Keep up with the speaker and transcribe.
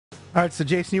All right, so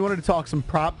Jason, you wanted to talk some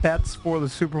prop bets for the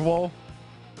Super Bowl?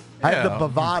 I have the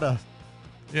Bovada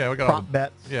we got prop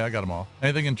bets. Yeah, I got them all.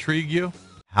 Anything intrigue you?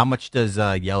 How much does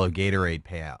yellow Gatorade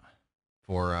pay out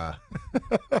for?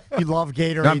 You love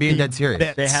Gatorade. No, I'm being dead serious.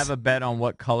 Bets. They have a bet on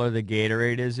what color the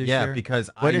Gatorade is this year? Yeah, because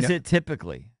what is it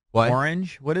typically? What?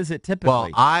 Orange? What is it typically? Well,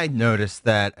 I noticed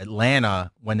that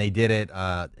Atlanta, when they did it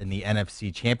in the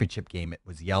NFC Championship game, it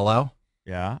was yellow.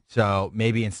 Yeah. So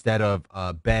maybe instead of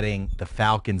betting the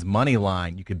Falcons money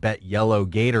line, you could bet yellow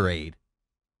Gatorade.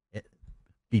 It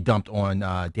be dumped on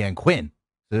Dan Quinn.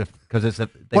 Because if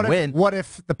they win. What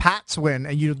if the Pats win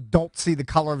and you don't see the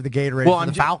color of the Gatorade for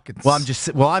the Falcons?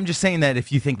 I'm just saying that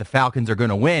if you think the Falcons are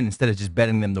going to win, instead of just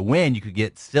betting them to win, you could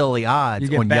get silly odds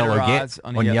on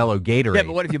yellow Gatorade. Yeah,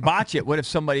 but what if you botch it? What if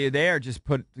somebody there just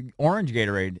put the orange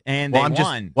Gatorade and they won?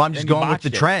 I'm just going with the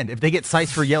trend. If they get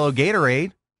sized for yellow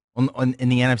Gatorade in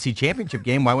the NFC Championship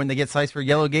game, why wouldn't they get sized for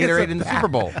yellow Gatorade in the Super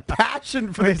Bowl?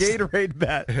 Passion for the Gatorade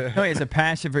bet. No, he has a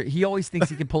passion for. He always thinks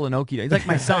he can pull an okey. He's like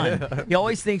my son. He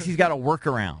always thinks he's got a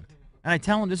workaround, and I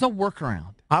tell him there's no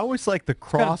workaround. I always like the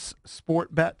cross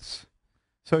sport bets.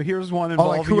 So here's one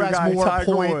involving who your has guy, more Tiger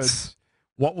points? Woods.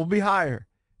 What will be higher?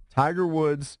 Tiger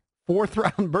Woods'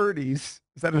 fourth-round birdies.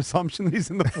 Is that an assumption that he's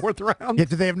in the fourth round? Yeah,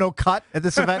 do they have no cut at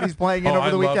this event he's playing in over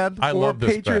the weekend? I love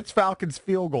this Patriots-Falcons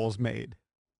field goals made.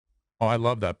 Oh, I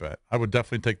love that bet. I would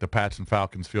definitely take the Pats and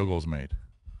Falcons field goals made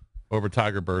over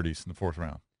Tiger birdies in the fourth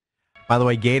round. By the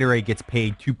way, Gatorade gets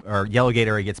paid yellow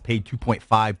Gatorade gets paid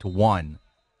 2.5 to 1.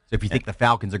 So if you think the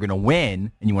Falcons are going to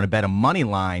win and you want to bet a money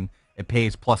line, it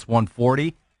pays plus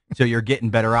 140. So you're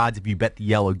getting better odds if you bet the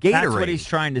yellow Gatorade. That's what he's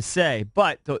trying to say.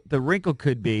 But the wrinkle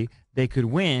could be they could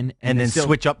win and then still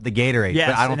switch up the Gatorade. Yes,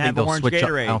 but I don't and think have they'll orange switch up.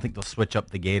 Gatorade. I don't think they'll switch up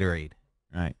the Gatorade.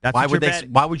 Right. That's Why what would you're they?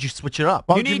 betting. Why would you switch it up?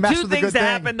 You need two things to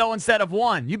happen though instead of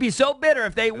one. You'd be so bitter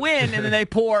if they win and then they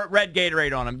pour red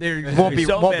Gatorade on them. It won't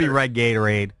be red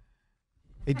Gatorade.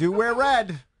 They do wear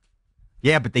red.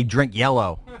 Yeah, but they drink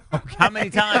yellow. Okay. How many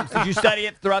times did you study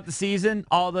it throughout the season?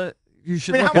 You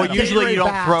should. Well, usually you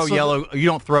don't throw You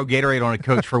don't throw Gatorade on a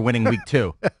coach for winning week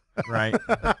 2. Right.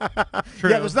 True.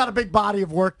 Yeah, there's not a big body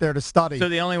of work there to study. So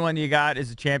the only one you got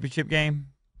is a championship game.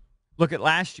 Look at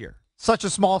last year. Such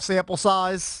a small sample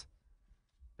size.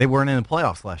 They weren't in the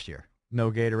playoffs last year.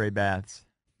 No Gatorade baths.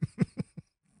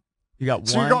 You got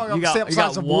So one. you're going You got, sample you got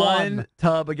size of one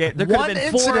tub of Gatorade. There could have One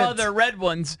been 4 incident. other red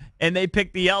ones, and they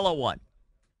picked the yellow one.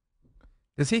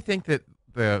 Does he think that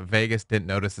the Vegas didn't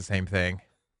notice the same thing?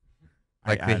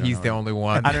 Like I that don't he's know. the only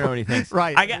one? I don't know what he thinks.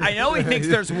 Right. I know he thinks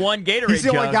there's one Gatorade He's the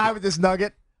only jug. guy with this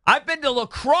nugget. I've been to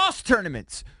lacrosse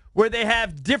tournaments where they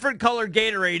have different colored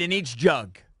Gatorade in each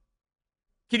jug.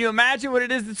 Can you imagine what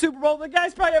it is at the Super Bowl? The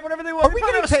guys probably have whatever they want. Are we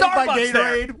getting paid by Starbucks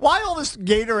there. Gatorade? Why all this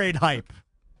Gatorade hype?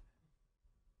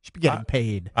 Should be getting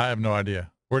paid. I have no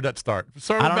idea. Where'd that start?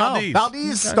 Started I with don't Valdez. know.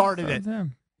 Valdez started it.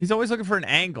 He's always looking for an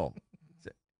angle.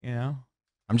 You know?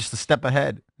 I'm just a step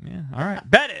ahead. Yeah. All right.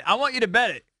 Bet it. I want you to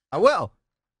bet it. I will.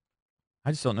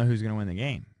 I just don't know who's going to win the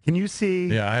game. Can you see?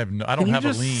 Yeah, I don't have a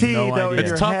lean. See, No though, idea. in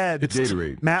your It's tough. head, It's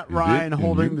Gatorade. Matt Is Ryan it in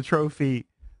holding you? the trophy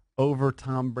over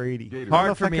Tom Brady. Gatorade. I don't know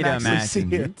Hard if for I me can to actually imagine.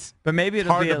 see it. But maybe It's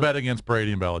it'll hard be to bet against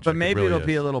Brady and Belichick. But maybe really it'll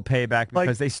be is. a little payback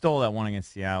because they stole that one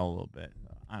against Seattle a little bit.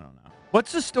 I don't know.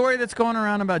 What's the story that's going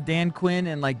around about Dan Quinn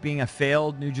and like being a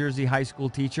failed New Jersey high school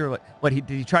teacher? Did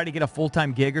he try to get a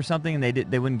full-time gig or something and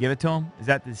they wouldn't give it to him? Is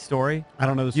that the story? I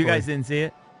don't know the story. You guys didn't see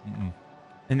it? Mm-mm.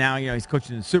 And now, he's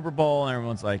coaching the Super Bowl and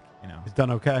everyone's like, He's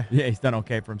done okay. Yeah, he's done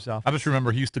okay for himself. I just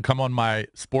remember he used to come on my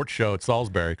sports show at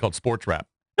Salisbury called Sports Rap.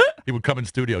 He would come in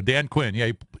studio. Dan Quinn, he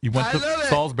went to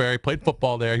Salisbury, played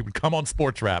football there. He would come on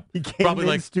Sports Rap. He came probably in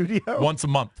like studio once a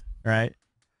month. Right?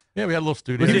 Yeah, we had a little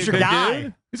studio. Was he He's a good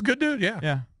dude? He's a good dude, yeah.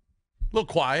 Yeah. A little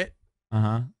quiet,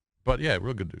 Uh-huh. but yeah,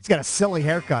 real good dude. He's got a silly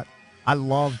haircut. I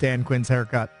love Dan Quinn's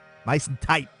haircut. Nice and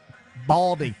tight.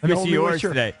 Baldy. Let me only see wish yours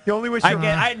your- today. You only wish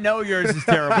I know yours is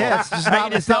terrible. Yeah, it's just I not-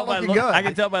 can just it's tell not by looking good. I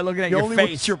can tell by looking at You your only face.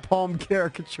 wish your palm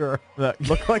caricature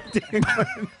Look. like Dan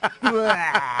Quinn.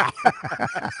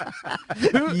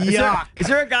 Yuck. Is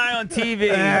there a guy on TV? Is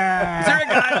there a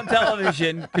guy on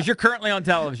television? Because you're currently on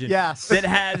television. Yes. That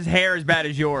has hair as bad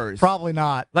as yours. Probably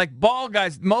not. Like bald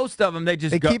guys, most of them they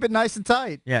just They go. keep it nice and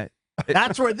tight. Yeah.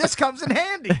 That's where this comes in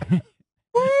handy.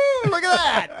 Woo, look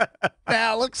at that.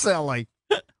 Now, looks silly.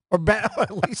 Or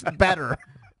at least better.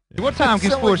 What time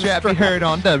can Silly Sports Rap be strap. heard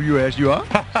on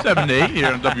WSUR? 7 to 8 here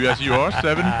on WSUR,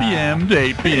 7 p.m. to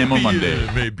 8 p.m. on Monday.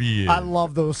 Maybe. I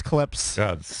love those clips.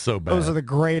 God, it's so bad. Those are the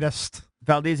greatest.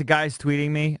 Valdez, a guy's tweeting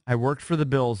me. I worked for the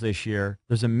Bills this year.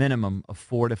 There's a minimum of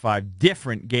 4 to 5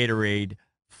 different Gatorade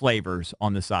flavors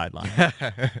on the sideline.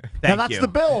 Now, that's you. the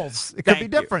Bills. It could Thank be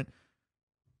you. different.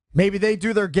 Maybe they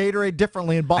do their Gatorade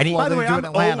differently in Buffalo By the than way, they do in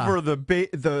I'm Atlanta. over the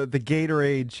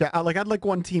Gatorade. I'd like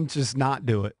one team to just not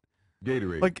do it.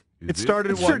 Gatorade. Like it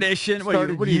started. It's what? tradition. What do you-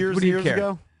 Started what do you- years what do you years care? ago.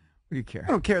 What do you care?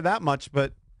 I don't care that much,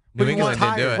 but New what do you want? England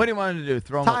didn't do Tired. it. What do you want to do?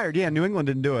 Throw 'em up? Tired. Yeah, New England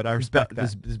didn't do it. I Does respect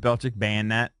that. Does Belichick ban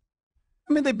that?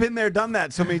 I mean, they've been there, done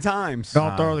that so many times.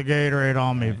 Don't throw the Gatorade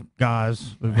on me,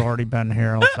 guys. We've already been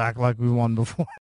here. Let's act like we won before.